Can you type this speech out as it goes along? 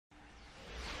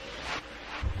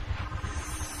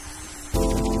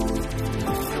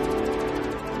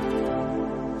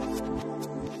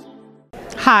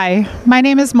Hi, my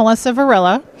name is Melissa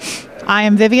Varela. I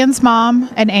am Vivian's mom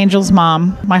and Angel's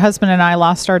mom. My husband and I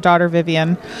lost our daughter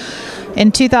Vivian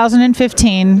in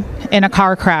 2015 in a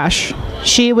car crash.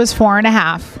 She was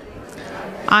 4.5.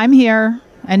 I'm here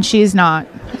and she's not.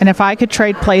 And if I could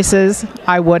trade places,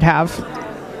 I would have.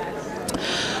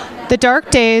 The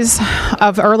dark days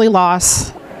of early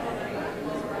loss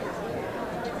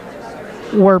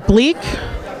were bleak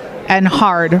and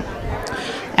hard.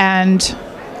 And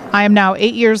I am now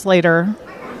 8 years later,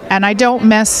 and I don't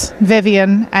miss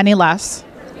Vivian any less.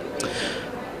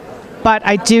 But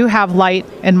I do have light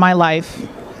in my life,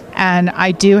 and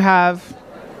I do have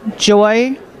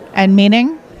joy and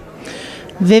meaning.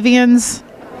 Vivian's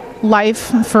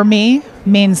life for me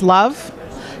means love,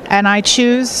 and I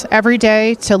choose every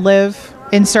day to live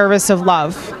in service of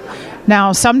love.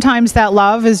 Now, sometimes that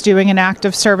love is doing an act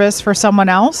of service for someone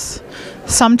else.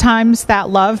 Sometimes that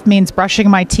love means brushing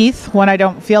my teeth when I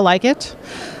don't feel like it.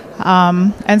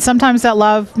 And sometimes that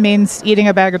love means eating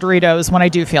a bag of Doritos when I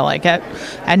do feel like it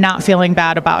and not feeling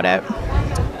bad about it.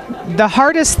 The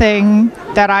hardest thing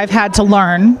that I've had to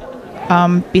learn,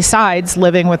 besides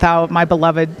living without my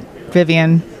beloved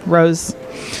Vivian Rose,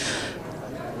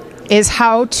 is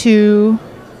how to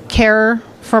care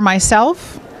for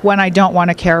myself when I don't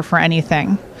want to care for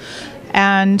anything,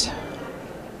 and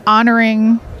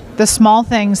honoring the small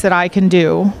things that I can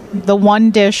do, the one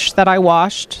dish that I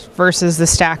washed versus the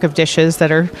stack of dishes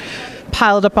that are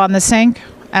piled up on the sink,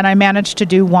 and I managed to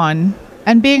do one,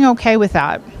 and being okay with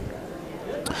that,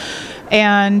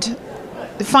 and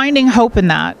finding hope in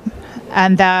that,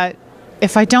 and that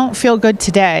if I don't feel good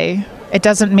today, it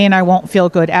doesn't mean I won't feel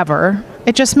good ever.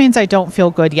 It just means I don't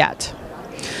feel good yet.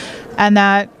 And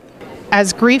that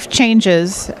as grief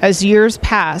changes, as years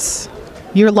pass,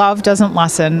 your love doesn't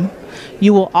lessen.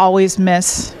 You will always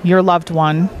miss your loved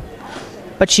one,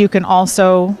 but you can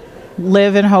also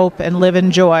live in hope and live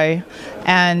in joy.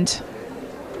 And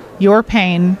your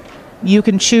pain, you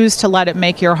can choose to let it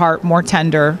make your heart more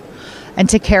tender and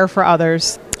to care for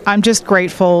others. I'm just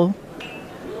grateful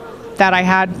that I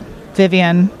had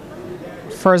Vivian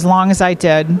for as long as I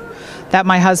did, that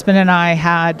my husband and I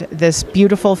had this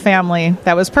beautiful family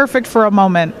that was perfect for a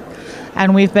moment,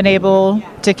 and we've been able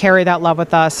to carry that love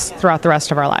with us throughout the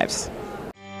rest of our lives.